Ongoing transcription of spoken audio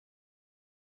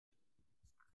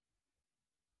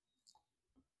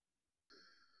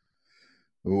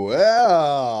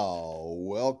Well,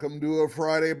 welcome to a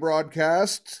Friday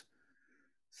broadcast.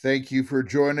 Thank you for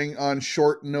joining on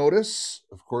short notice.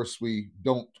 Of course, we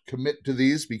don't commit to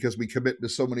these because we commit to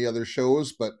so many other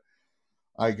shows, but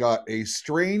I got a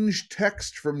strange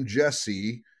text from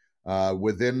Jessie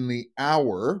within the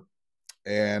hour,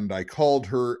 and I called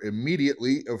her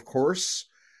immediately, of course,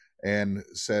 and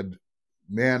said,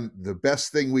 man, the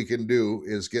best thing we can do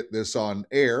is get this on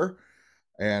air.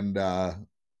 And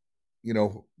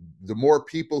the more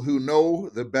people who know,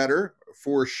 the better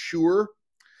for sure.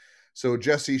 So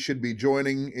Jessie should be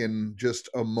joining in just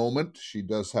a moment. She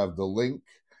does have the link.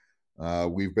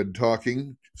 We've been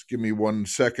talking. Just give me 1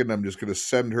 second. I'm just going to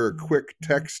send her a quick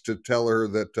text to tell her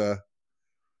that.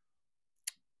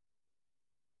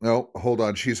 No, hold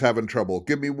on. She's having trouble.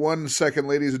 Give me 1 second,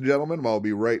 ladies and gentlemen. I'll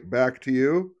be right back to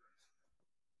you.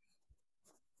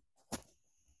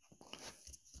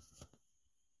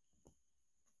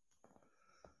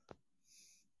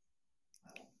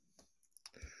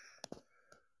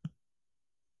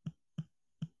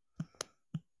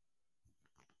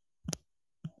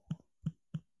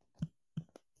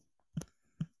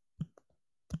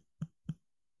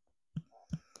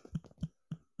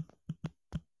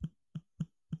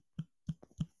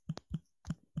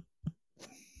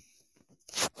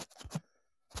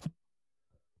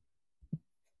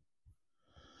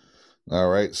 All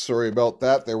right, sorry about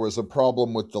that. There was a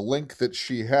problem with the link that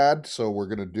she had, so we're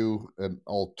going to do an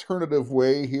alternative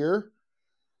way here.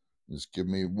 Just give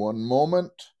me 1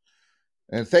 moment.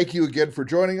 And thank you again for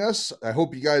joining us. I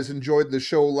hope you guys enjoyed the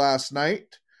show last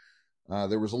night.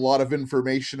 There was a lot of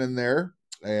information in there,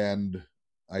 and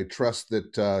I trust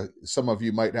that some of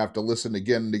you might have to listen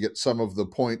again to get some of the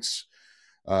points.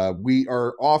 We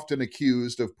are often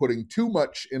accused of putting too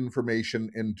much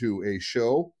information into a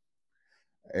show,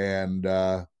 and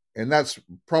that's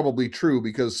probably true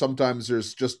because sometimes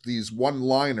there's just these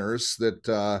one-liners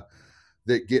that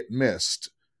get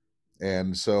missed.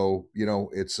 And so,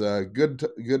 it's a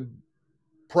good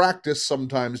practice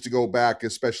sometimes to go back,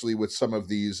 especially with some of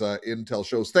these Intel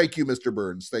shows. Thank you, Mr.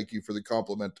 Burns. Thank you for the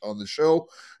compliment on the show,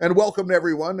 and welcome to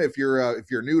everyone. If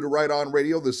you're new to Right On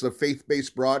Radio, this is a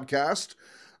faith-based broadcast.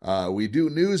 We do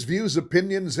news, views,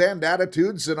 opinions, and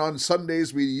attitudes, and on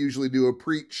Sundays we usually do a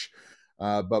preach.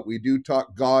 But we do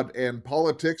talk God and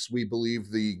politics. We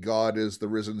believe the God is the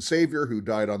risen Savior who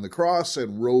died on the cross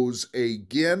and rose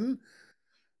again.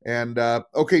 And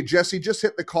okay, Jessie, just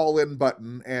hit the call in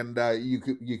button, and you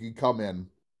can come in.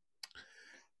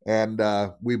 And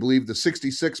we believe the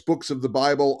 66 books of the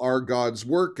Bible are God's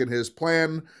work and His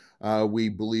plan. We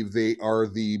believe they are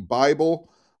the Bible,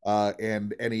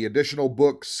 and any additional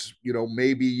books,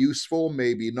 may be useful,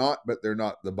 maybe not, but they're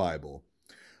not the Bible.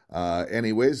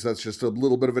 Anyways, that's just a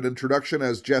little bit of an introduction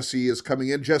as Jessie is coming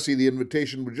in. Jessie, the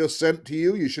invitation was just sent to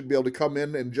you. You should be able to come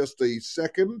in just a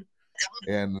second.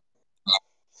 And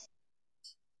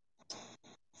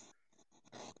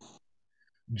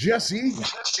Jessie,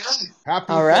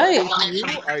 happy All Friday right. to you.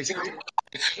 I think.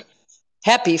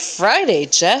 Happy Friday,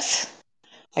 Jeff.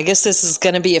 I guess this is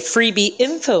going to be a freebie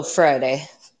info Friday.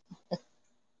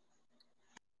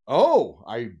 Oh,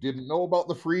 I didn't know about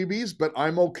the freebies, but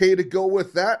I'm okay to go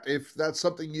with that if that's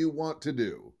something you want to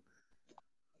do.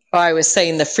 Oh, I was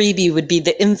saying the freebie would be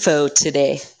the info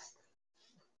today.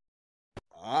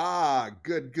 Ah,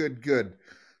 good.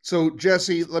 So,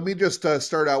 Jessie, let me just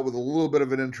start out with a little bit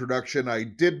of an introduction. I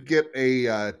did get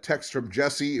a text from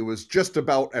Jessie. It was just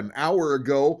about an hour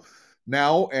ago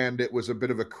now, and it was a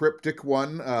bit of a cryptic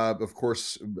one. Of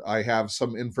course, I have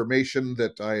some information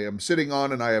that I am sitting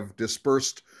on, and I have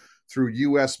dispersed through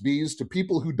USBs to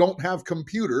people who don't have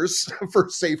computers for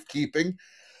safekeeping.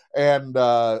 And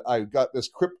I got this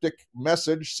cryptic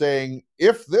message saying,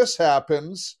 if this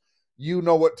happens, you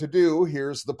know what to do.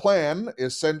 Here's the plan,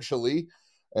 essentially.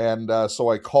 And so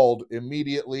I called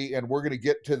immediately, and we're going to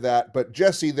get to that. But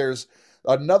Jessie, there's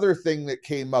another thing that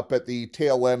came up at the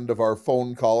tail end of our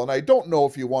phone call, and I don't know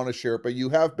if you want to share it, but you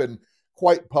have been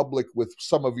quite public with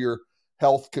some of your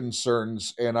health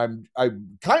concerns, and I'm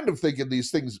kind of thinking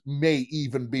these things may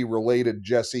even be related,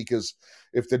 Jessie, because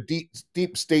if the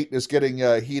deep state is getting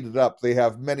heated up, they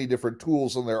have many different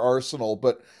tools in their arsenal.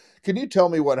 But can you tell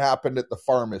me what happened at the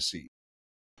pharmacy?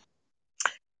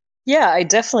 Yeah, I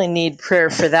definitely need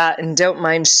prayer for that and don't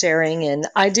mind sharing. And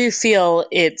I do feel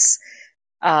it's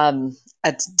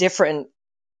at different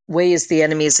ways the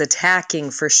enemy is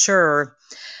attacking for sure.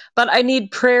 But I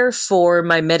need prayer for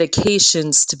my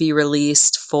medications to be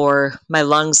released for my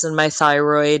lungs and my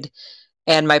thyroid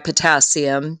and my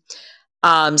potassium.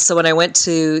 So when I went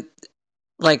to,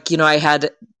 I had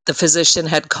the physician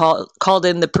had called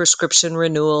in the prescription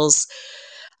renewals.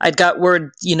 I'd got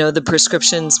word, the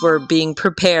prescriptions were being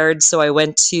prepared. So I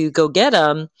went to go get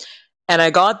them, and I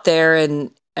got there,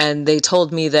 and they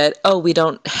told me that, oh, we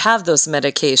don't have those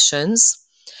medications.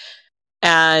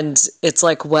 And it's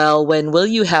like, well, when will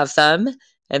you have them?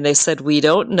 And they said, we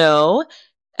don't know.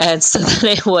 And so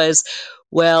then it was,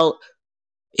 well,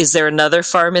 is there another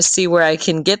pharmacy where I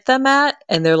can get them at?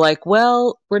 And they're like,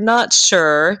 well, we're not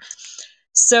sure.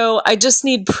 So I just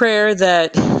need prayer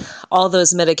that all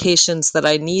those medications that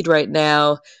I need right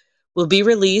now will be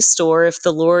released, or if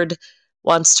the Lord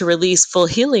wants to release full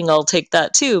healing, I'll take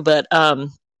that too. But I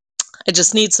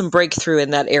just need some breakthrough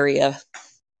in that area.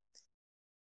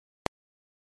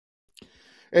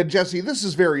 And Jesse, this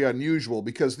is very unusual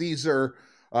because these are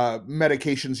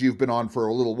medications you've been on for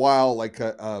a little while, like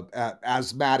a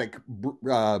asthmatic,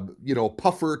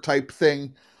 puffer type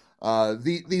thing.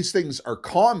 These things are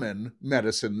common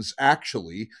medicines,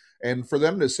 actually. And for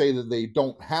them to say that they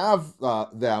don't have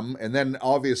them, and then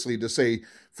obviously to say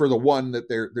for the one that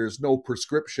there's no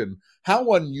prescription,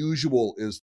 how unusual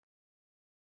is?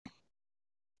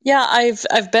 Yeah,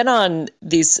 I've been on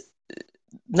these,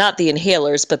 not the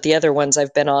inhalers, but the other ones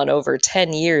I've been on over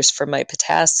 10 years for my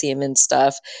potassium and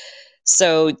stuff.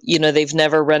 So, they've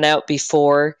never run out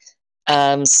before.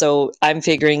 So I'm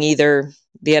figuring either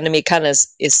the enemy kind of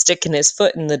is sticking his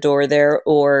foot in the door there,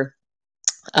 or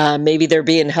maybe they're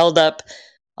being held up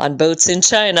on boats in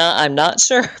China. I'm not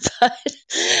sure, but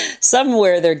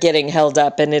somewhere they're getting held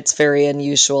up, and it's very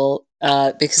unusual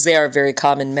because they are very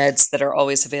common meds that are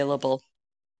always available.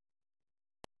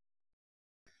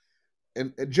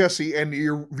 And Jesse, and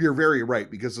you're very right,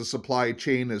 because the supply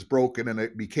chain is broken, and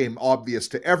it became obvious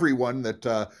to everyone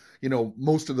that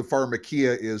most of the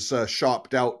pharmacia is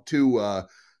shopped out to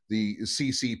the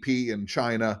CCP in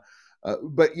China.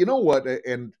 But you know what?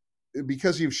 And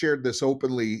because you've shared this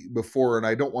openly before, and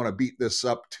I don't want to beat this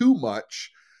up too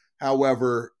much.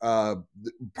 However,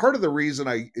 part of the reason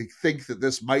I think that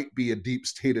this might be a deep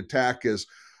state attack is,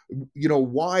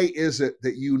 why is it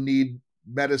that you need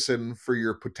medicine for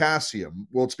your potassium?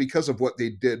 Well, it's because of what they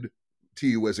did to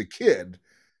you as a kid.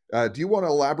 Do you want to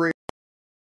elaborate?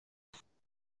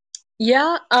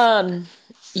 Yeah,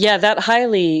 yeah, that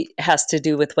highly has to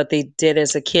do with what they did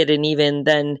as a kid, and even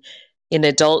then in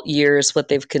adult years, what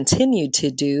they've continued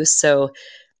to do. So,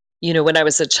 when I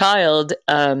was a child,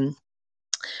 I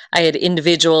had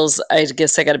individuals, I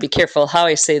guess I got to be careful how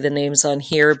I say the names on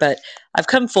here, but I've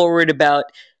come forward about,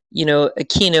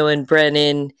 Aquino and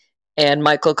Brennan and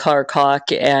Michael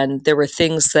Carcock, and there were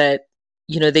things that,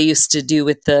 they used to do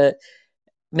with the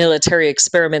military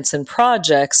experiments and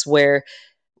projects where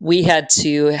we had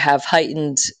to have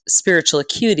heightened spiritual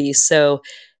acuity. So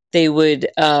they would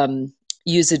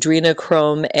use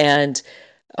adrenochrome and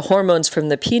hormones from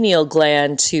the pineal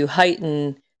gland to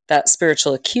heighten that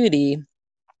spiritual acuity.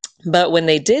 But when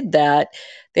they did that,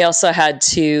 they also had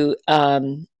to,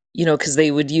 because they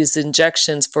would use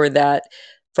injections for that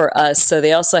for us. So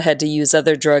they also had to use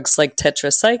other drugs like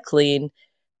tetracycline.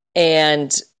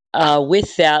 And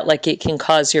with that, like, it can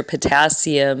cause your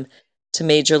potassium to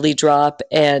majorly drop.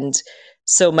 And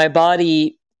so my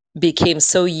body became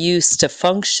so used to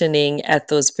functioning at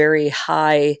those very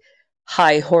high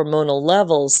hormonal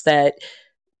levels that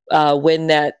when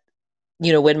that,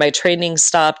 when my training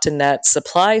stopped and that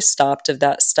supply stopped of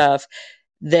that stuff,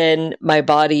 then my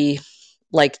body,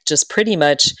 like, just pretty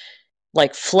much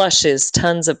like flushes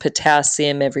tons of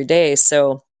potassium every day.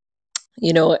 So,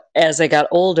 as I got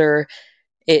older,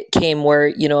 it came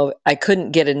where, I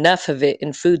couldn't get enough of it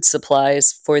in food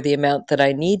supplies for the amount that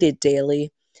I needed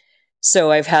daily.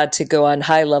 So I've had to go on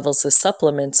high levels of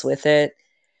supplements with it.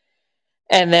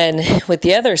 And then with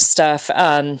the other stuff,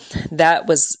 that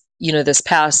was, this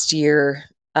past year,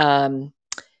 in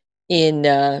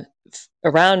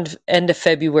around end of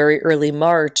February, early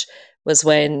March, was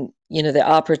when, the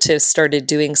operatives started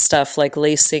doing stuff like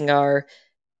lacing our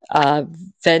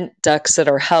vent ducts at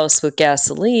our house with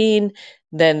gasoline.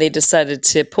 Then they decided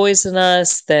to poison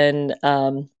us. Then,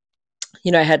 I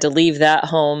had to leave that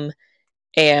home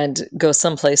and go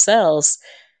someplace else.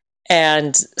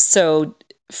 And so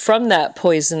from that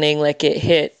poisoning, like, it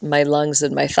hit my lungs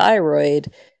and my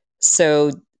thyroid.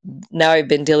 So now I've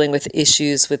been dealing with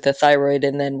issues with the thyroid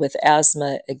and then with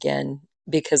asthma again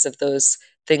because of those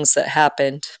things that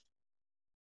happened.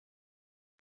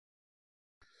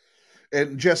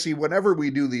 And Jesse, whenever we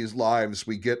do these lives,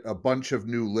 we get a bunch of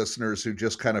new listeners who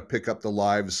just kind of pick up the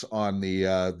lives on the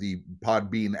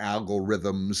Podbean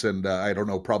algorithms, and I don't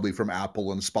know, probably from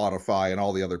Apple and Spotify and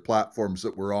all the other platforms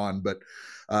that we're on. But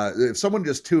if someone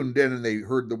just tuned in and they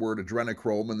heard the word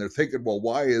adrenochrome and they're thinking, well,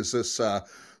 why is this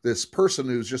this person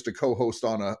who's just a co-host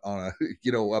on a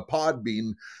a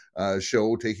Podbean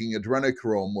show taking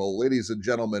adrenochrome. Well, ladies and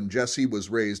gentlemen, Jessie was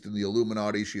raised in the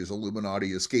Illuminati. She is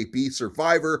Illuminati escapee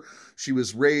survivor. She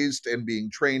was raised and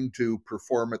being trained to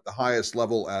perform at the highest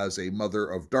level as a Mother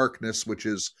of Darkness, which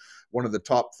is one of the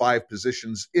top 5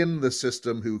 positions in the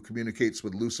system, who communicates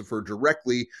with Lucifer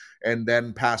directly and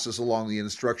then passes along the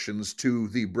instructions to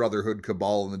the Brotherhood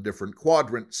Cabal in the different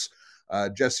quadrants.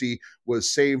 Jessie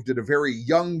was saved at a very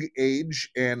young age,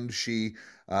 and she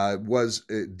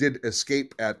did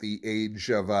escape at the age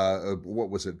of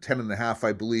 10 and a half,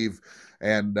 I believe,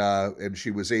 and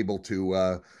she was able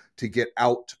to get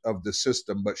out of the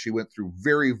system. But she went through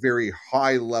very, very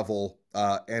high level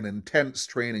and intense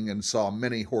training and saw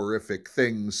many horrific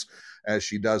things as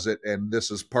she does it. And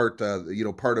this is part of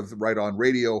the Right On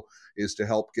Radio is to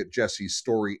help get Jessie's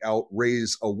story out,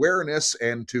 raise awareness,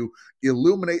 and to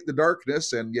illuminate the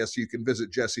darkness. And yes, you can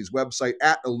visit Jessie's website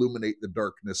at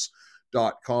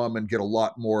illuminatethedarkness.com and get a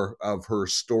lot more of her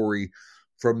story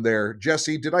from there.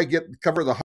 Jessie, did I cover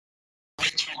the...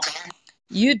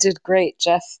 You did great,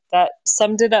 Jeff. That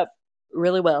summed it up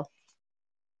really well.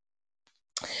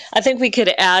 I think we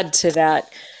could add to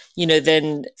that,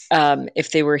 then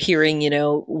if they were hearing,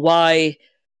 why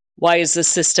is the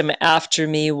system after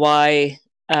me? Why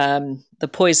the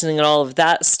poisoning and all of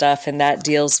that stuff? And that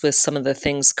deals with some of the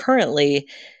things currently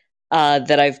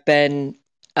that I've been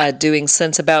doing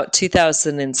since about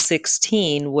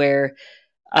 2016, where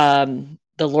the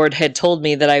Lord had told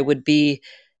me that I would be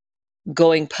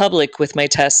going public with my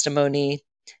testimony,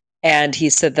 and he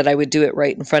said that I would do it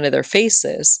right in front of their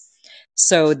faces.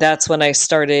 So that's when I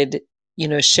started,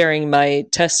 sharing my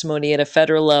testimony at a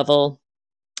federal level.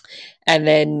 And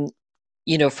then,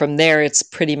 from there, it's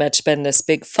pretty much been this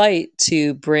big fight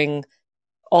to bring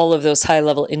all of those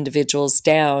high-level individuals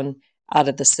down out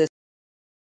of the system.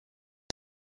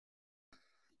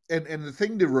 And the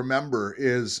thing to remember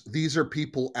is these are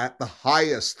people at the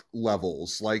highest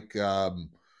levels, like,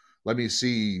 let me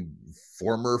see,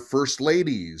 former first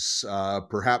ladies,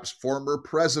 perhaps former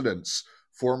presidents,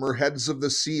 former heads of the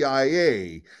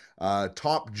CIA,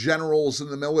 top generals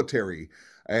in the military.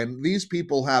 And these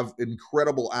people have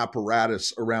incredible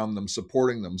apparatus around them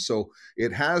supporting them. So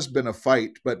it has been a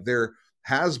fight, but there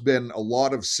has been a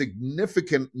lot of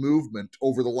significant movement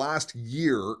over the last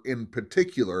year in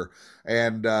particular,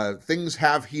 and things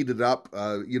have heated up.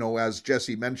 As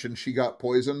Jessie mentioned, she got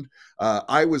poisoned.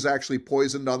 I was actually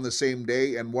poisoned on the same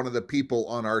day, and one of the people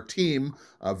on our team,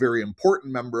 a very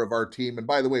important member of our team, and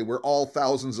by the way, we're all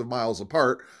thousands of miles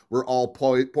apart, we're all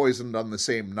poisoned on the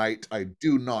same night. I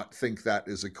do not think that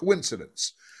is a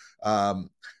coincidence.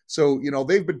 So,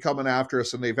 they've been coming after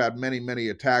us, and they've had many, many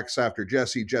attacks after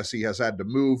Jessie. Jessie has had to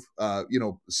move,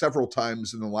 several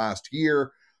times in the last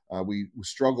year. We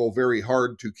struggle very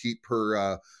hard to keep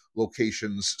her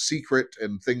locations secret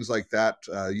and things like that.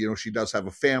 She does have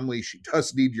a family. She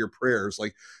does need your prayers.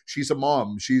 Like, she's a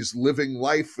mom. She's living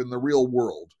life in the real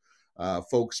world,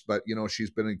 folks. But,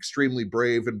 she's been extremely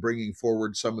brave in bringing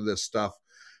forward some of this stuff.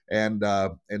 And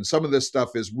some of this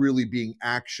stuff is really being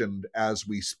actioned as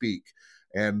we speak.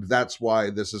 And that's why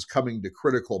this is coming to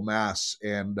critical mass.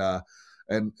 And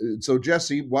so,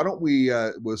 Jessie, why don't we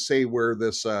we'll say where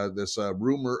this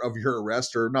rumor of your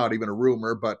arrest, or not even a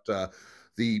rumor, but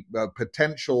the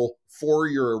potential for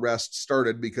your arrest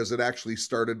started, because it actually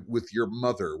started with your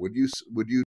mother. Would you?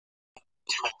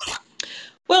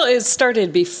 Well, it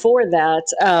started before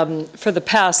that. For the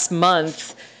past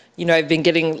month, I've been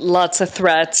getting lots of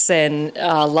threats and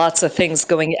lots of things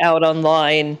going out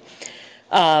online.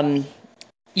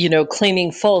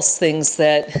 Claiming false things,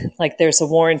 that like there's a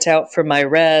warrant out for my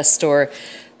arrest, or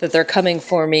that they're coming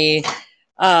for me.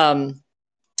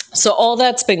 So all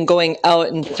that's been going out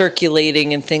and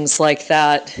circulating and things like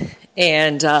that.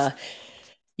 And,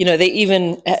 they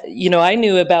even, I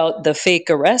knew about the fake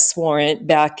arrest warrant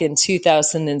back in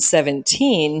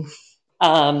 2017.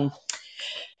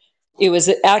 It was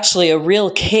actually a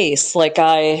real case. Like,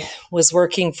 I was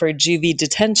working for Juvie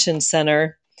Detention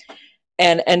Center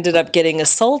and ended up getting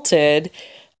assaulted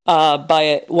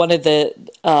by one of the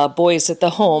boys at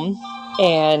the home.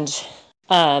 And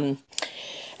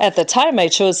at the time, I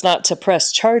chose not to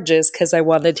press charges because I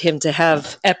wanted him to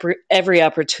have every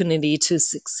opportunity to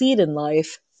succeed in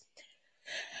life.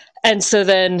 And so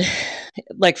then,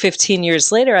 like 15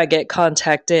 years later, I get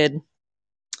contacted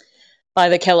by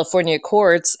the California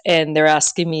courts, and they're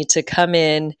asking me to come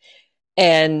in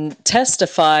and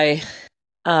testify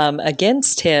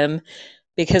against him,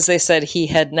 because they said he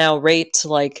had now raped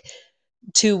like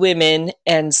 2 women.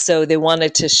 And so they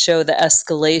wanted to show the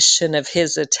escalation of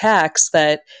his attacks,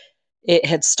 that it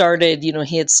had started,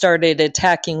 he had started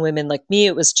attacking women like me.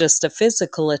 It was just a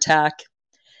physical attack.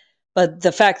 But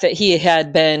the fact that he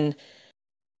had been,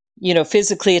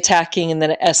 physically attacking and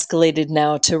then it escalated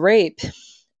now to rape.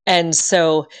 And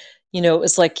so, it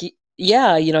was like,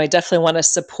 yeah, I definitely want to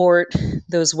support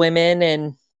those women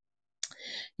and,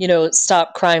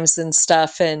 stop crimes and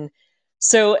stuff. And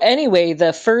so, anyway,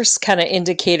 the first kind of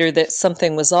indicator that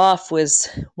something was off was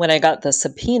when I got the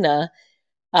subpoena.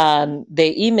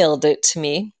 They emailed it to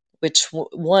me, which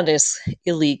one is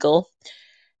illegal.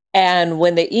 And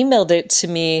when they emailed it to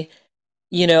me,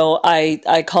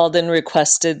 I called and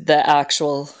requested the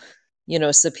actual,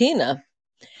 subpoena.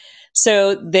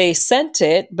 So they sent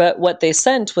it, but what they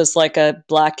sent was like a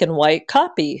black and white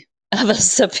copy of a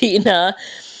subpoena.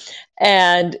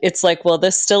 And it's like, well,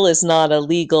 this still is not a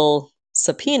legal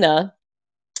subpoena.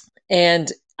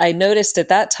 And I noticed at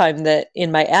that time that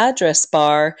in my address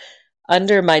bar,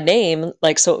 under my name,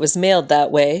 like, so it was mailed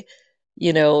that way,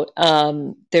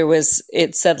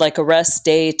 it said like arrest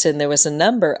date and there was a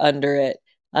number under it,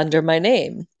 under my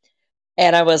name.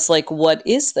 And I was like, what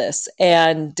is this?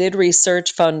 And did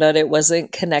research, found out it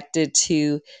wasn't connected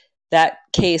to that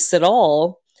case at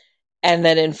all. And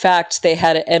then, in fact, they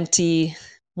had an empty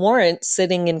warrant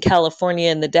sitting in California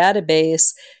in the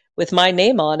database with my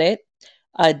name on it,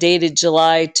 dated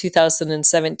July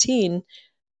 2017.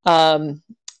 And,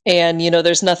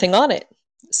 there's nothing on it.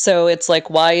 So it's like,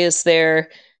 why is there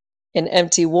an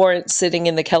empty warrant sitting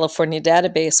in the California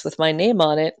database with my name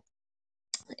on it?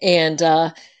 And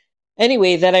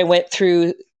anyway, then I went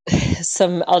through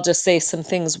I'll just say some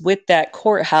things with that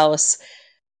courthouse,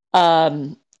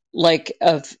 like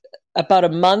of about a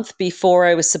month before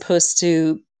I was supposed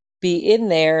to be in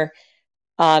there.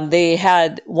 They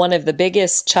had one of the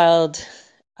biggest child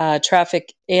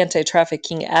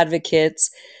anti-trafficking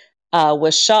advocates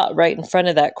was shot right in front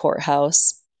of that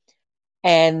courthouse.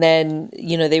 And then,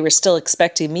 they were still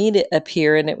expecting me to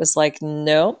appear, and it was like,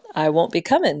 no, I won't be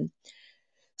coming.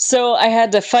 So I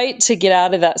had to fight to get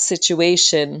out of that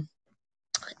situation.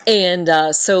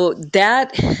 And so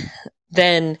that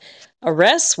then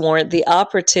arrest warrant, the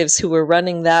operatives who were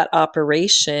running that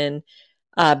operation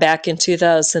back in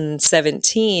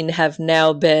 2017 have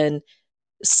now been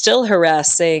still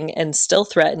harassing and still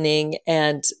threatening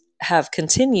and have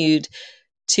continued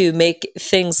to make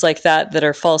things like that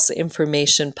are false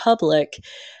information public.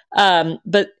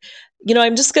 But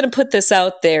I'm just going to put this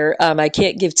out there. I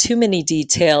can't give too many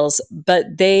details,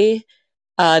 but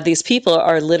these people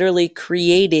are literally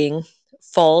creating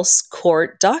false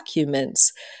court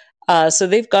documents. So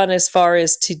they've gone as far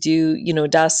as to do,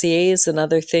 dossiers and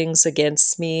other things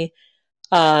against me,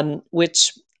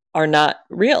 which are not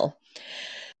real.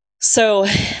 So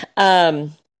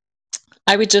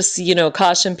I would just,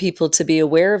 caution people to be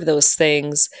aware of those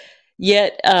things.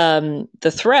 Yet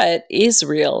the threat is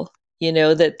real,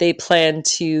 that they plan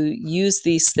to use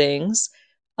these things.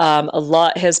 A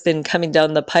lot has been coming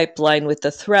down the pipeline with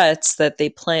the threats that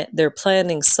they're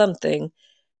planning something.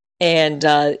 And,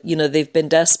 they've been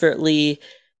desperately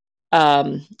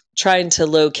trying to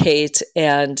locate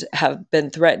and have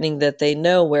been threatening that they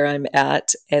know where I'm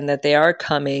at and that they are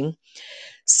coming.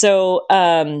 So,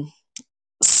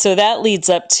 so that leads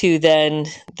up to then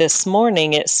this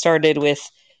morning, it started with,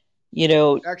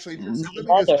 Actually, let me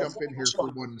just jump in here for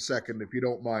 1 second, if you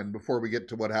don't mind, before we get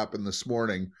to what happened this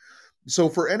morning. So,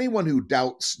 for anyone who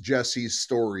doubts Jesse's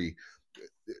story,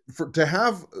 to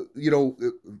have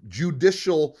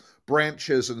judicial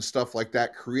branches and stuff like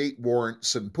that create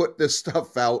warrants and put this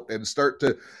stuff out and start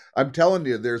to, I'm telling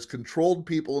you, there's controlled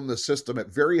people in the system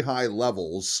at very high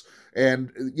levels.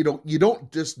 And you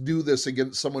don't just do this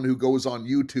against someone who goes on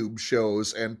YouTube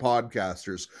shows and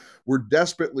podcasters. We're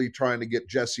desperately trying to get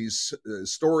Jesse's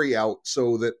story out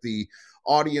so that the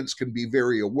audience can be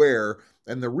very aware.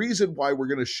 And the reason why we're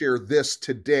going to share this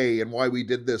today and why we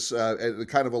did this at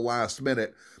kind of a last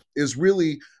minute is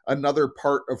really another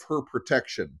part of her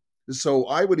protection. So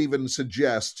I would even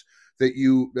suggest that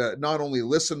you not only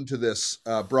listen to this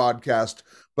broadcast,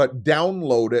 but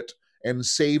download it and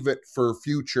save it for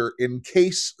future in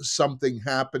case something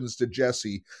happens to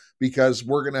Jesse, because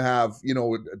we're going to have,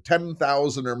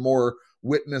 10,000 or more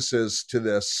witnesses to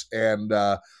this. And,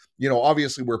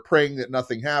 obviously we're praying that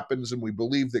nothing happens and we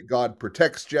believe that God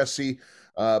protects Jesse.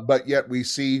 But yet we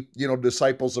see,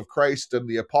 disciples of Christ and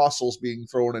the apostles being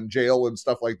thrown in jail and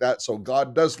stuff like that. So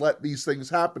God does let these things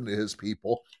happen to his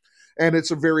people. And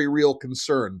it's a very real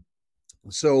concern.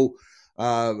 So,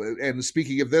 and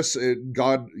speaking of this,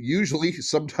 God usually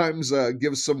sometimes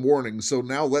gives some warnings. So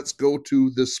now let's go to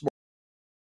this.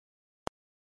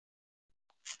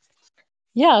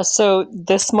 Yeah, so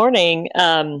this morning,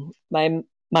 my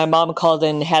my mom called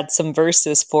and had some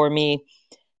verses for me.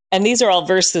 And these are all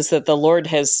verses that the Lord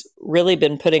has really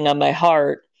been putting on my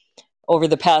heart over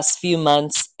the past few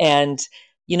months. And,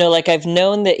 like I've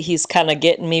known that He's kind of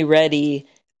getting me ready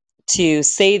to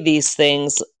say these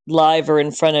things live or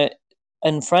in front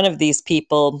of these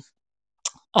people,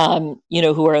 who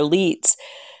are elites.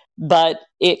 But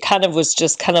it kind of was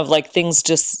just kind of like things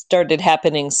just started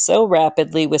happening so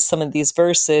rapidly with some of these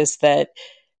verses that,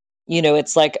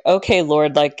 it's like, okay,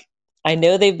 Lord, like I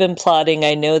know they've been plotting.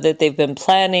 I know that they've been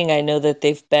planning. I know that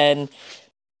they've been,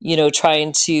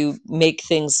 trying to make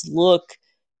things look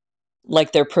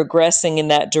like they're progressing in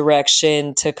that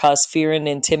direction to cause fear and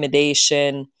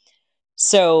intimidation.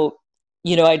 So,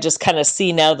 I just kind of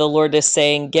see now the Lord is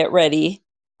saying, get ready.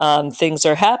 Things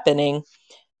are happening.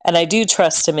 And I do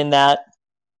trust Him in that.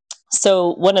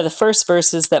 So, one of the first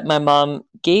verses that my mom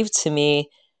gave to me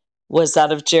was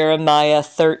out of Jeremiah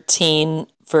 13,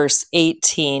 verse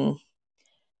 18.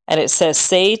 And it says,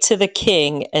 say to the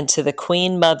king and to the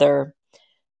queen mother,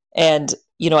 and,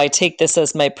 I take this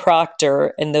as my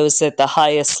proctor and those at the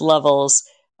highest levels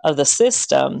of the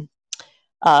system.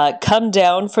 Come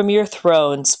down from your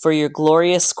thrones, for your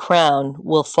glorious crown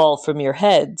will fall from your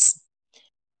heads.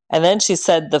 And then she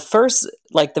said the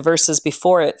verses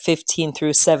before it, 15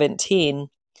 through 17,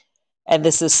 and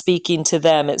this is speaking to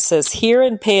them. It says, hear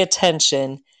and pay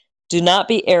attention. Do not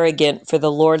be arrogant, for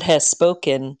the Lord has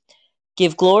spoken.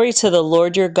 Give glory to the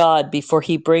Lord your God before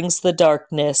He brings the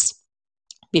darkness,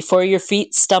 before your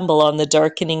feet stumble on the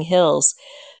darkening hills.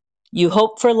 You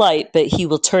hope for light, but He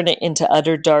will turn it into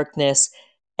utter darkness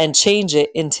and change it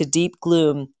into deep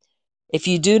gloom. If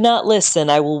you do not listen,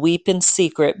 I will weep in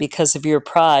secret because of your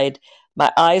pride. My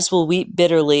eyes will weep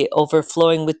bitterly,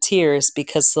 overflowing with tears,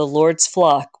 because the Lord's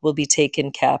flock will be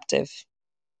taken captive.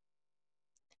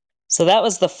 So that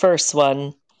was the first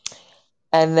one.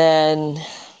 And then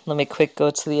let me go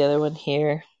to the other one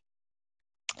here.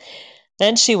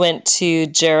 Then she went to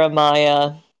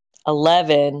Jeremiah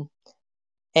 11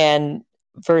 and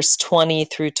verse 20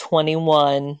 through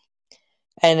 21.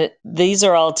 And these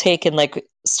are all taken, like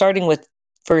starting with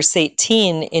verse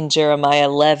 18 in Jeremiah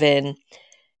 11.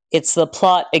 It's the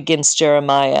plot against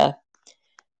Jeremiah.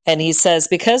 And he says,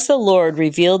 because the Lord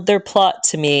revealed their plot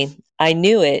to me, I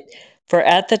knew it, for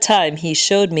at the time He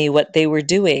showed me what they were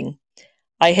doing.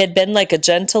 I had been like a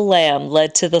gentle lamb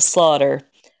led to the slaughter.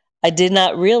 I did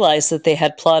not realize that they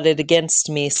had plotted against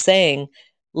me, saying,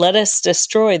 let us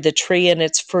destroy the tree and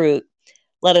its fruit.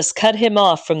 Let us cut him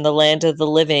off from the land of the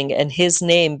living, and his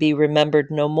name be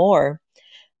remembered no more.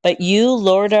 But you,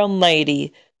 Lord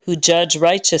Almighty, who judge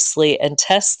righteously and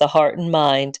test the heart and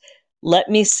mind, let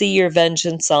me see your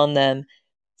vengeance on them,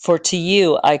 for to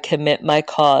you I commit my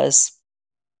cause.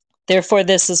 Therefore,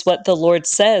 this is what the Lord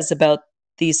says about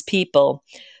these people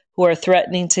who are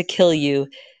threatening to kill you,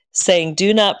 saying,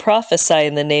 do not prophesy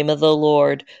in the name of the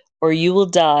Lord, or you will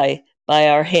die by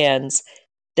our hands.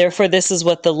 Therefore, this is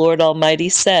what the Lord Almighty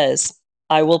says,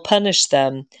 I will punish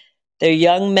them. Their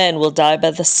young men will die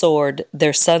by the sword,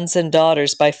 their sons and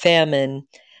daughters by famine.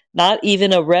 Not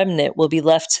even a remnant will be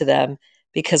left to them,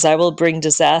 because I will bring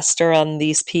disaster on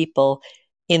these people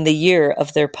in the year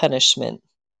of their punishment.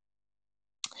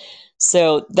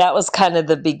 So that was kind of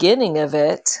the beginning of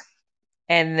it.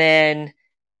 And then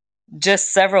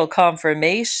just several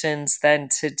confirmations then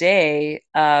today.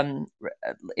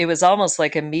 It was almost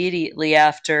like immediately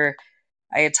after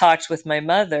I had talked with my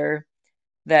mother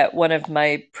that one of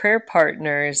my prayer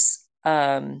partners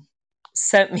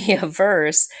sent me a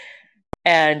verse,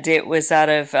 and it was out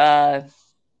of, let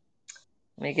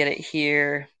me get it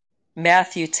here,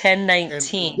 Matthew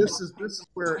 10:19. And this is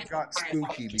where it got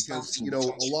spooky, because a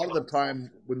lot of the time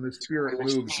when the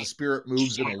spirit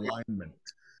moves in alignment.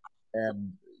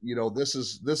 And this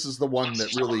is the one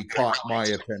that really caught my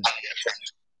attention.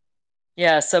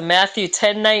 Yeah, so Matthew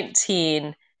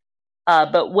 10:19.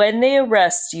 But when they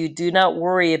arrest you, do not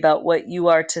worry about what you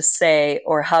are to say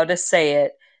or how to say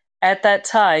it. At that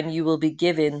time, you will be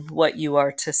given what you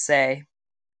are to say.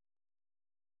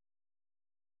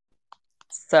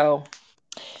 So,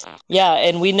 yeah,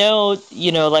 and we know,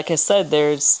 like I said,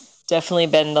 there's definitely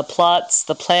been the plots,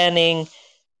 the planning.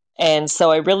 And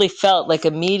so I really felt like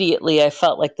immediately, I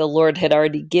felt like the Lord had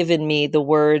already given me the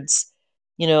words,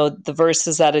 the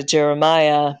verses out of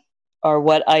Jeremiah are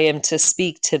what I am to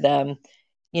speak to them.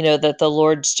 That the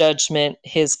Lord's judgment,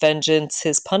 His vengeance,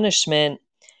 His punishment,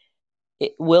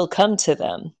 it will come to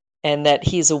them, and that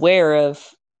He's aware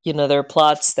of, their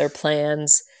plots, their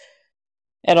plans,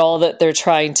 and all that they're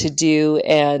trying to do,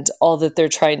 and all that they're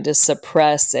trying to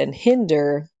suppress and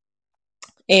hinder.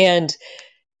 And,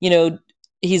 you know,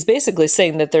 he's basically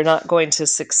saying that they're not going to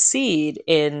succeed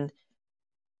in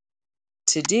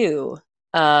to do.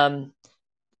 Um,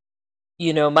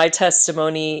 my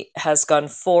testimony has gone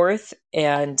forth,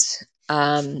 and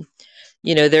they're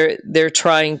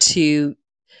trying to,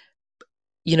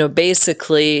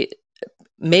 basically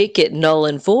make it null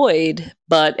and void,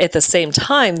 but at the same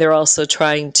time, they're also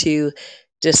trying to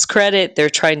discredit. They're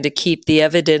trying to keep the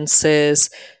evidences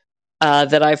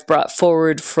that I've brought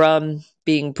forward from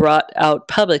being brought out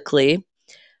publicly.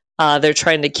 They're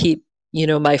trying to keep,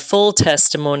 my full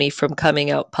testimony from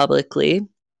coming out publicly.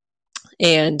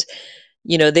 And,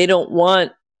 they don't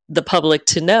want the public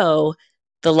to know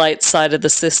the light side of the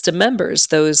system members,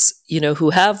 those, who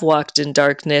have walked in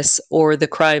darkness or the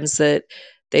crimes that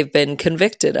they've been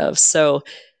convicted of. So,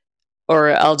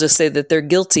 or I'll just say that they're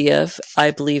guilty of.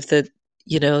 I believe that,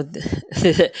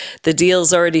 the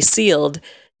deal's already sealed.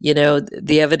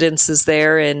 The evidence is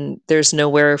there, and there's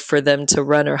nowhere for them to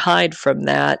run or hide from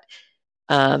that.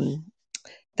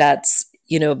 That's,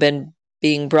 been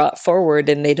being brought forward,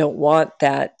 and they don't want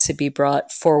that to be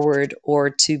brought forward or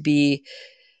to be,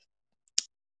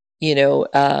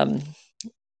 I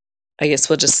guess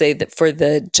we'll just say that for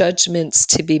the judgments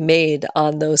to be made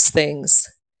on those things.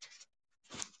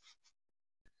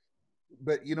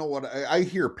 But you know what? I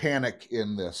hear panic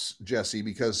in this, Jesse,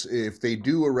 because if they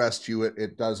do arrest you,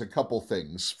 it does a couple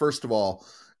things. First of all,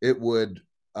 it would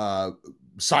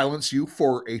silence you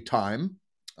for a time.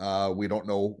 We don't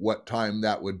know what time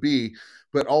that would be,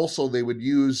 but also they would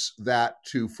use that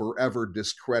to forever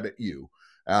discredit you.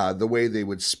 The way they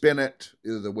would spin it,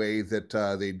 the way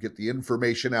that they'd get the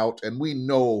information out. And we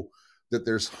know that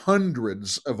there's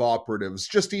hundreds of operatives,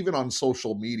 just even on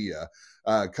social media,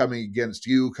 coming against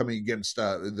you, coming against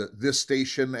this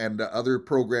station and other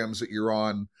programs that you're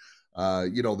on.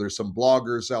 There's some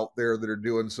bloggers out there that are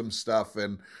doing some stuff,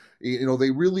 and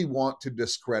they really want to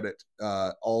discredit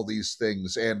all these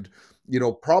things. And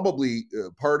probably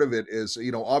part of it is,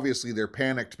 obviously they're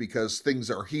panicked because things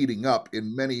are heating up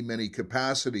in many, many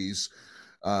capacities.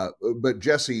 But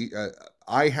Jesse,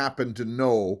 I happen to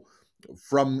know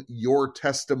from your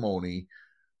testimony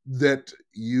that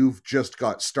you've just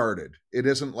got started. It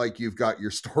isn't like you've got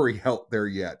your story out there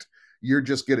yet. You're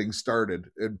just getting started,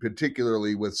 and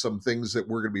particularly with some things that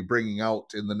we're going to be bringing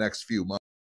out in the next few months.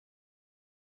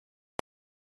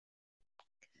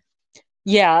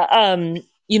 Yeah.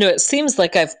 It seems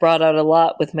like I've brought out a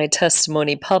lot with my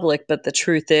testimony public, but the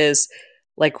truth is,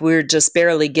 like, we're just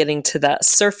barely getting to that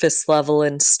surface level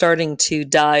and starting to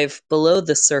dive below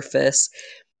the surface.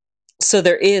 So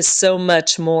there is so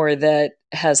much more that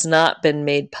has not been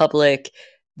made public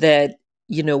that,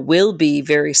 will be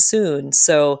very soon.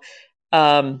 So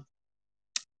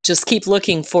just keep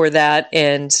looking for that.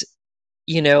 And,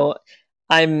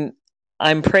 I'm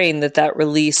I'm praying that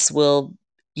release will,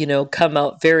 come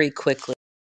out very quickly.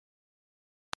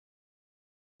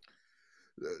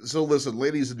 So listen,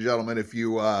 ladies and gentlemen, if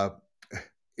you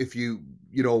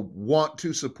want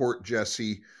to support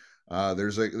Jesse,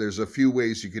 there's a few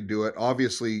ways you can do it.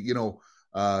 Obviously,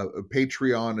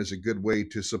 Patreon is a good way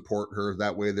to support her.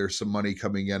 That way, there's some money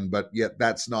coming in, but yet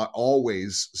that's not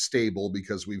always stable,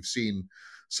 because we've seen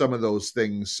some of those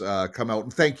things come out.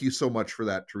 And thank you so much for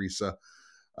that, Teresa.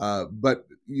 But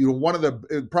one of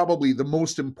the probably the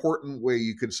most important way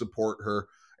you could support her.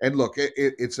 And look,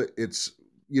 it's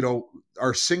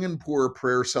our Singing Poor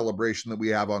prayer celebration that we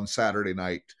have on Saturday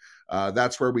night.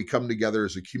 That's where we come together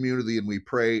as a community and we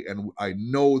pray. And I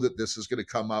know that this is going to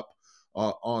come up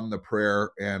on the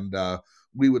prayer, and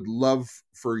we would love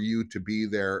for you to be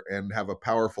there and have a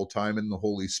powerful time in the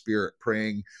Holy Spirit,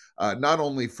 praying not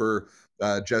only for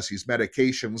Jesse's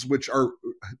medications, which are,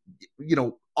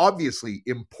 obviously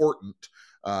important,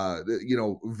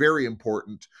 very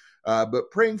important,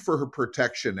 but praying for her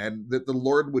protection, and that the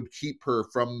Lord would keep her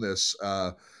from this,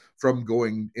 from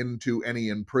going into any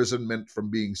imprisonment, from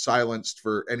being silenced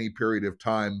for any period of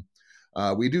time.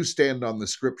 We do stand on the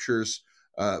scriptures.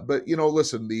 But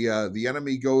listen, the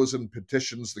enemy goes and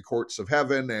petitions the courts of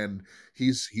heaven, and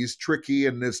he's tricky,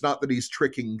 and it's not that he's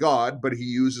tricking God, but he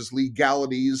uses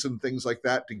legalities and things like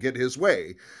that to get his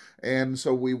way. And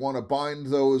so we want to bind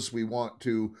those. We want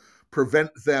to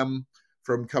prevent them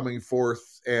from coming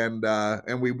forth, and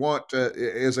we want,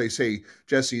 as I say,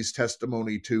 Jesse's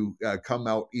testimony to come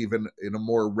out even in a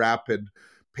more rapid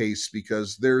pace,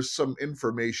 because there's some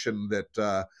information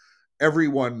that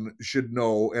everyone should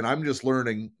know. And I'm just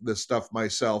learning this stuff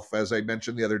myself. As I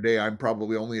mentioned the other day, I'm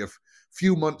probably only a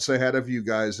few months ahead of you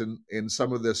guys in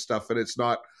some of this stuff. And it's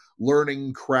not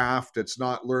learning craft, it's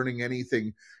not learning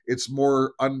anything. It's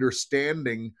more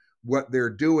understanding what they're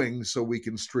doing so we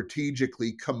can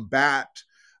strategically combat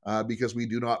because we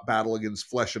do not battle against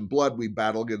flesh and blood. We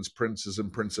battle against princes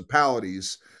and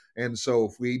principalities. And so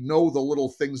if we know the little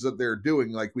things that they're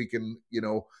doing, like we can,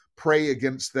 pray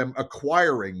against them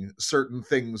acquiring certain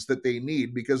things that they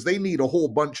need, because they need a whole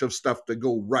bunch of stuff to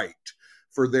go right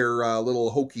for their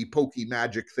little hokey pokey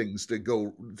magic things to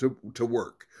go to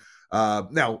work.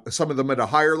 Now, some of them at a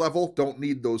higher level don't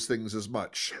need those things as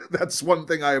much. That's one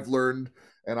thing I have learned,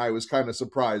 and I was kind of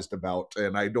surprised about,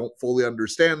 and I don't fully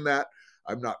understand that.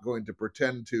 I'm not going to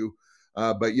pretend to.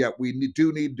 But yet we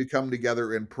do need to come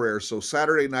together in prayer. So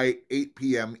Saturday night, 8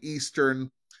 p.m.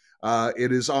 Eastern.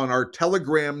 It is on our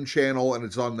Telegram channel, and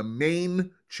it's on the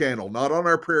main channel, not on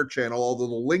our prayer channel, although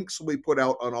the links will be put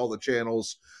out on all the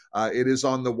channels. It is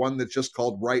on the one that's just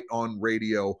called Right On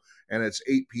Radio, and it's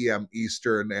 8 p.m.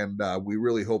 Eastern, and we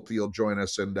really hope that you'll join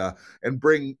us and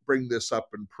bring this up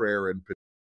in prayer and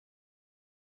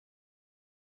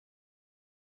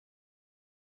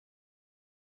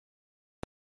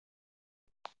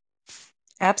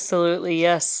Absolutely,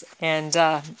 yes. And,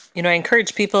 I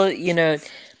encourage people,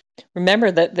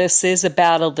 remember that this is a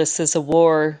battle, this is a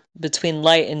war between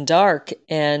light and dark.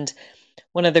 And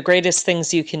one of the greatest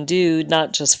things you can do,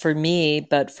 not just for me,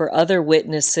 but for other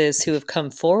witnesses who have come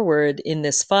forward in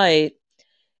this fight,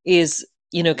 is,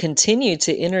 continue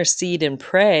to intercede and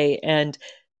pray and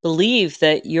believe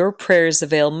that your prayers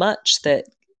avail much, that,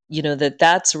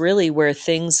 that's really where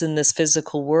things in this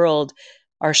physical world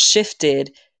are shifted.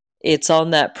 It's on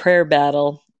that prayer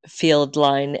battle field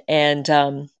line. And,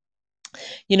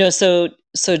 so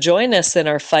join us in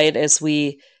our fight as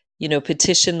we,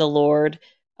 petition the Lord,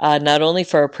 not only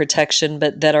for our protection,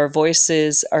 but that our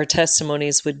voices, our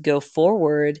testimonies would go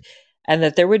forward, and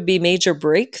that there would be major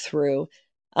breakthrough.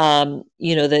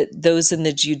 That those in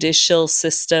the judicial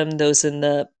system, those in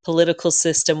the political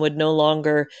system would no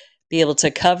longer be able to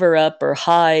cover up or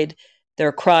hide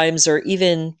their crimes, or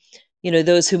even,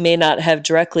 those who may not have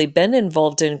directly been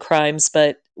involved in crimes,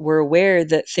 but were aware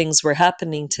that things were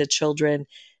happening to children,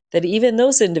 that even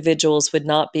those individuals would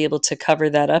not be able to cover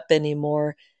that up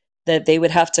anymore, that they would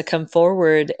have to come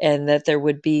forward, and that there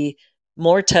would be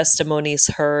more testimonies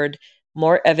heard,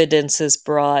 more evidences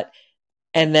brought,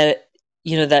 and that,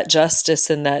 that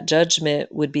justice and that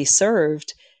judgment would be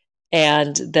served,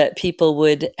 and that people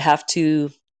would have to,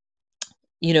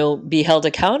 be held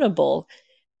accountable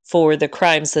for the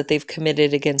crimes that they've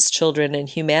committed against children and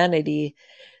humanity.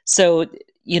 So,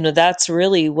 that's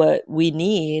really what we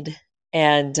need.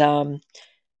 And,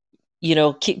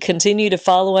 continue to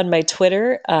follow on my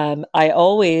Twitter. I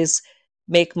always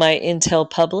make my intel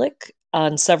public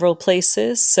on several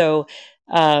places. So,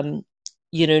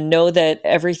 know that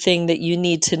everything that you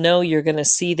need to know, you're going to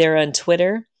see there on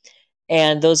Twitter.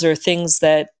 And those are things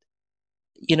that,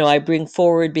 I bring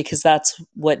forward because that's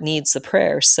what needs the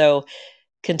prayer. So,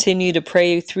 continue to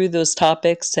pray through those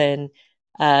topics. And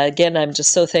again, I'm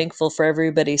just so thankful for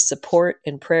everybody's support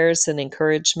and prayers and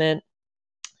encouragement.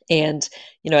 And,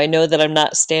 I know that I'm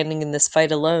not standing in this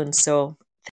fight alone. So,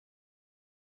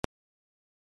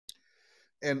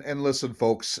 and listen,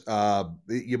 folks,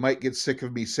 you might get sick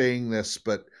of me saying this,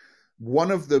 but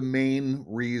one of the main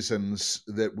reasons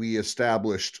that we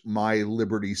established My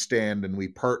Liberty Stand, and we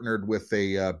partnered with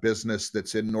a business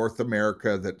that's in North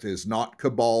America that is not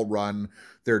cabal run,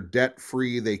 they're debt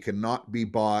free, they cannot be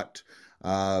bought,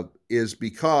 is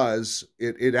because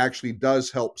it actually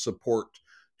does help support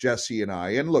Jesse and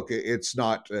I. And look, it's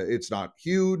not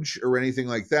huge or anything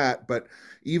like that, but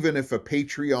even if a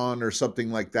Patreon or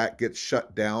something like that gets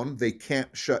shut down, they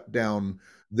can't shut down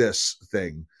this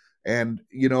thing. And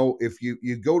if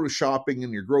you go to shopping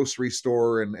in your grocery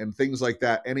store and things like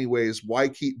that, anyways, why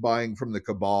keep buying from the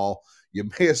cabal?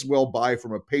 You may as well buy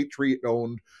from a Patriot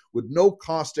owned with no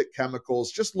caustic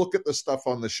chemicals. Just look at the stuff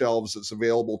on the shelves that's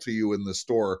available to you in the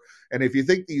store. And if you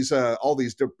think these all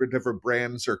these different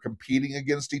brands are competing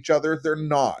against each other, they're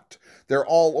not. They're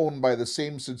all owned by the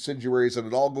same subsidiaries, and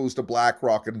it all goes to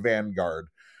BlackRock and Vanguard.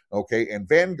 Okay, and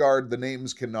Vanguard, the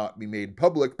names cannot be made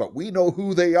public, but we know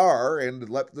who they are, and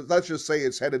let's just say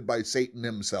it's headed by Satan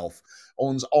himself,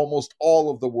 owns almost all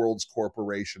of the world's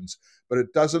corporations, but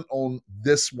it doesn't own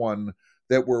this one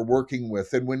that we're working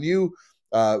with. And when you,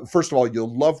 first of all,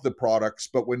 you'll love the products,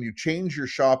 but when you change your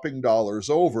shopping dollars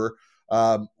over,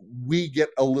 we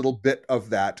get a little bit of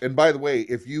that. And by the way,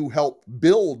 if you help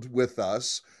build with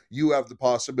us, you have the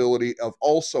possibility of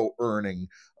also earning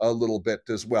a little bit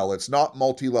as well. It's not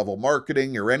multi-level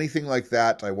marketing or anything like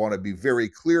that. I want to be very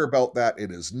clear about that.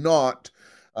 It is not.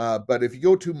 But if you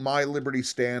go to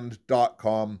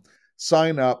mylibertystand.com,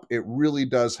 sign up. It really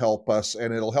does help us,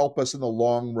 and it'll help us in the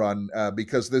long run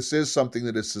because this is something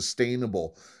that is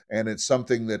sustainable, and it's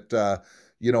something that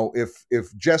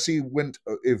if Jesse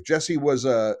was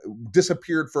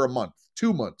disappeared for a month,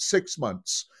 2 months, 6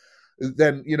 months,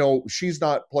 then she's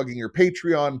not plugging your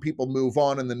Patreon. People move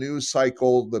on in the news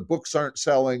cycle. The books aren't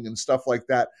selling and stuff like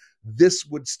that. This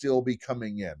would still be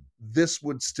coming in. This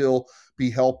would still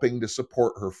be helping to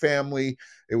support her family.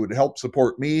 It would help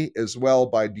support me as well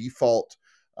by default.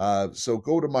 So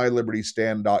go to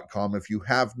mylibertystand.com if you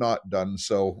have not done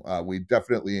so. We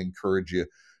definitely encourage you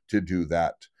to do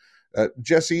that.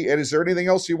 Jesse, and is there anything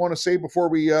else you want to say before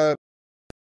we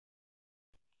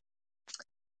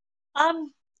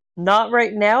Not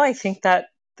right now. I think that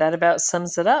about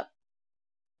sums it up.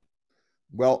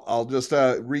 Well, I'll just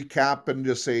recap and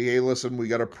just say, hey, listen, we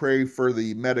got to pray for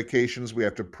the medications. We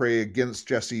have to pray against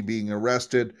Jesse being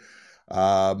arrested.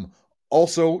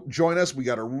 Also, join us. We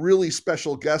got a really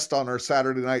special guest on our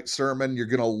Saturday night sermon. You're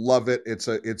gonna love it.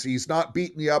 He's not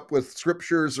beating you up with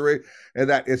scriptures and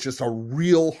that. It's just a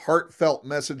real heartfelt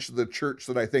message to the church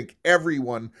that I think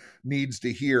everyone needs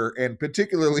to hear. And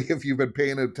particularly if you've been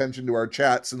paying attention to our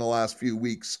chats in the last few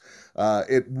weeks,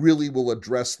 it really will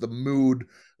address the mood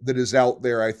that is out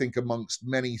there, I think, amongst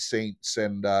many saints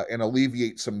and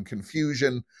alleviate some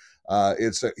confusion.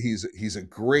 He's a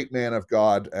great man of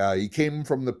God. He came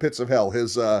from the pits of hell.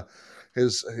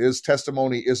 His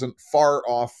testimony isn't far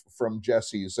off from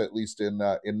Jesse's, at least in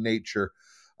nature.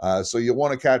 So you'll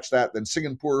want to catch that. Then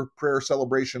Singing Poor Prayer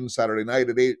Celebration Saturday night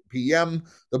at 8 p.m.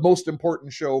 The most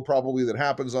important show probably that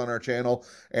happens on our channel.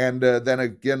 And then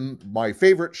again, my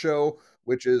favorite show,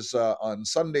 which is on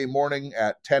Sunday morning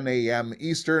at 10 a.m.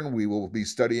 Eastern. We will be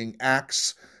studying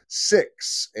Acts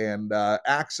 6, and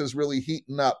Acts is really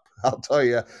heating up. I'll tell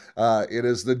you, it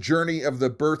is the journey of the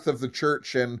birth of the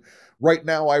church, and right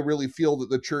now I really feel that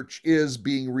the church is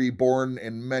being reborn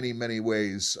in many, many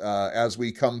ways as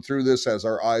we come through this, as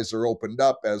our eyes are opened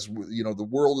up, as the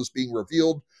world is being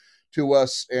revealed to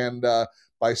us, and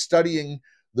by studying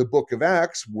the book of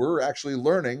Acts, we're actually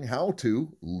learning how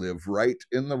to live right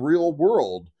in the real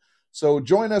world. So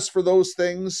join us for those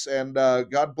things, and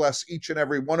God bless each and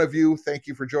every one of you. Thank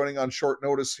you for joining on short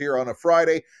notice here on a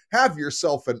Friday. Have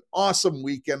yourself an awesome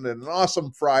weekend and an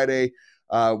awesome Friday.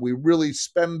 We really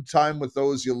spend time with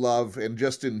those you love and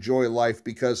just enjoy life,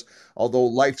 because although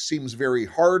life seems very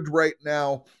hard right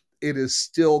now, it is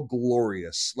still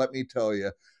glorious. Let me tell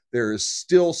you, there is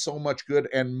still so much good,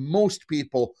 and most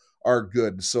people are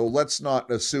good. So let's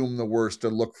not assume the worst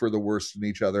and look for the worst in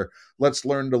each other. Let's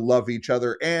learn to love each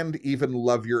other and even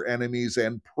love your enemies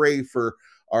and pray for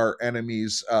our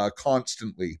enemies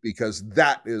constantly, because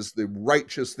that is the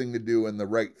righteous thing to do and the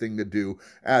right thing to do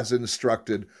as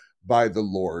instructed by the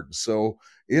Lord. So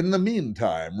in the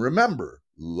meantime, remember,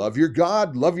 love your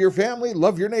God, love your family,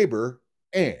 love your neighbor,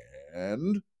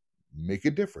 and make a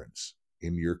difference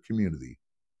in your community.